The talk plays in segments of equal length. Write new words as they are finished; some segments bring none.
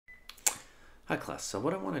Hi class, so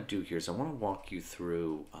what I want to do here is I want to walk you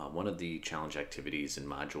through one of the challenge activities in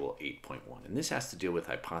module 8.1, and this has to deal with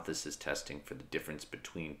hypothesis testing for the difference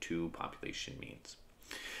between two population means.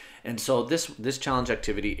 And so this challenge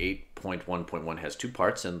activity 8.1.1 has two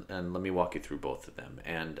parts, and let me walk you through both of them.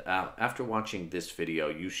 And after watching this video,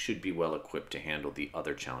 you should be well equipped to handle the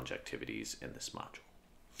other challenge activities in this module.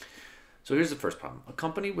 So here's the first problem. A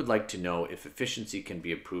company would like to know if efficiency can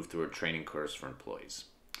be improved through a training course for employees.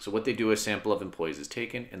 So what they do, a sample of employees is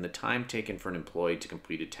taken, and the time taken for an employee to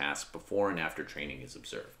complete a task before and after training is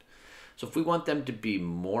observed. So if we want them to be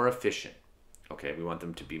more efficient,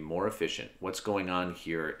 what's going on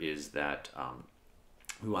here is that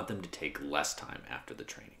we want them to take less time after the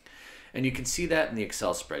training. And you can see that in the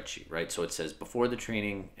Excel spreadsheet, right? So it says before the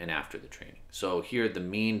training and after the training. So here the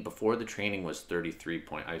mean before the training was 33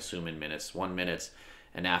 I assume in minutes, 1 minute,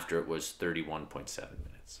 and after it was 31.7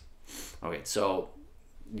 minutes. Okay, so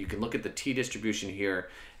you can look at the t distribution here,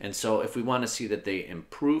 and so if we want to see that they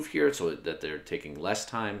improve here, so that they're taking less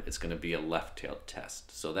time, it's going to be a left-tailed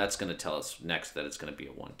test. So that's going to tell us next that it's going to be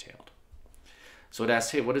a one-tailed. So it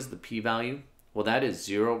asks, hey, what is the p-value? Well, that is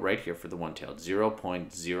 0 right here for the one-tailed,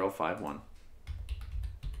 0.051.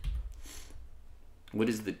 What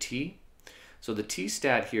is the t? So the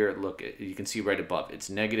t-stat here, look, you can see right above, it's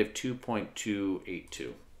negative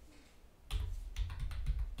 2.282.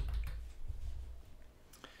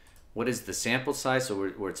 What is the sample size? So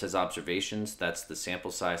where it says observations, that's the sample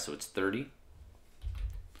size, so it's 30.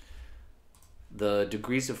 The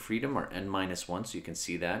degrees of freedom are n-1, so you can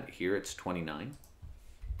see that. Here it's 29.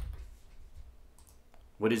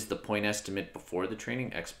 What is the point estimate before the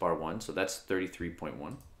training? X bar 1, so that's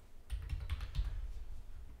 33.1.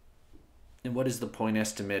 And what is the point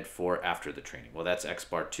estimate for after the training? Well, that's X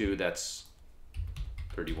bar 2, that's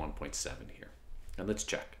 31.7 here. And let's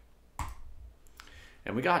check.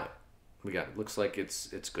 And we got it. Looks like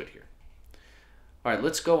it's good here. All right,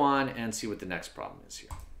 let's go on and see what the next problem is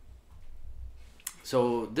here.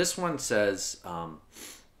 So this one says,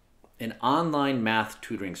 an online math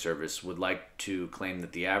tutoring service would like to claim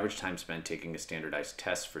that the average time spent taking a standardized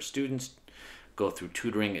test for students go through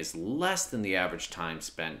tutoring is less than the average time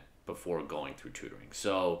spent before going through tutoring.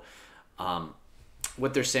 So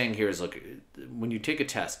what they're saying here is, look, when you take a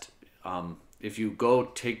test, if you go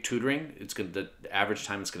take tutoring, the average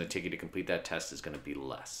time it's going to take you to complete that test is going to be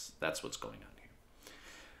less. That's what's going on here.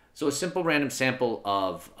 So a simple random sample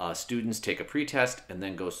of students take a pre-test and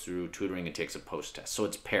then goes through tutoring and takes a post-test. So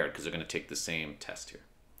it's paired because they're going to take the same test here.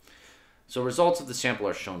 So results of the sample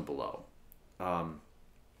are shown below.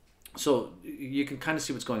 So you can kind of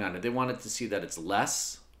see what's going on here. They wanted to see that it's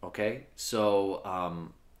less, okay?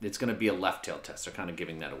 So it's going to be a left-tailed test. They're kind of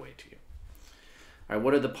giving that away to you. All right,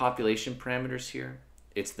 what are the population parameters here?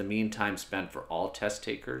 It's the mean time spent for all test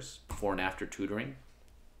takers before and after tutoring.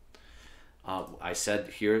 I said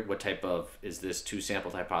here, what type of, is this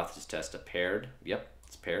two-sampled hypothesis test a paired? Yep,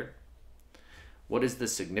 it's paired. What is the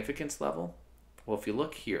significance level? Well, if you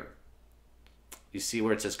look here, you see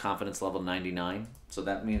where it says confidence level 99. So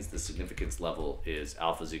that means the significance level is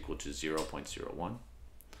alpha is equal to 0.01.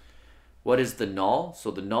 What is the null?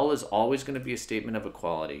 So the null is always going to be a statement of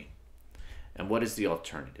equality. And what is the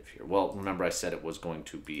alternative here? Well, remember I said it was going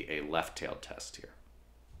to be a left-tailed test here.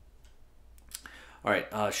 All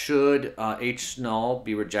right, should H null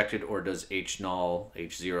be rejected, or does H null,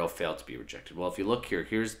 H0 fail to be rejected? Well, if you look here,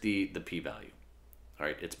 here's the p-value. All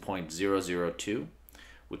right, it's 0.002,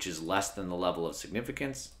 which is less than the level of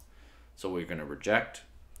significance. So we're going to reject.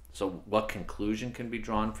 So what conclusion can be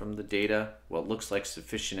drawn from the data? Well, it looks like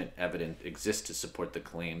sufficient evidence exists to support the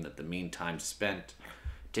claim that the mean time spent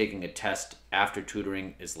taking a test after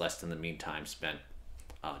tutoring is less than the mean time spent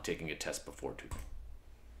taking a test before tutoring.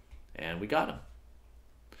 And we got them.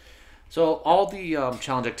 So all the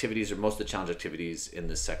challenge activities, or most of the challenge activities in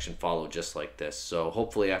this section, follow just like this. So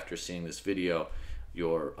hopefully after seeing this video,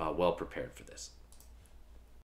 you're well prepared for this.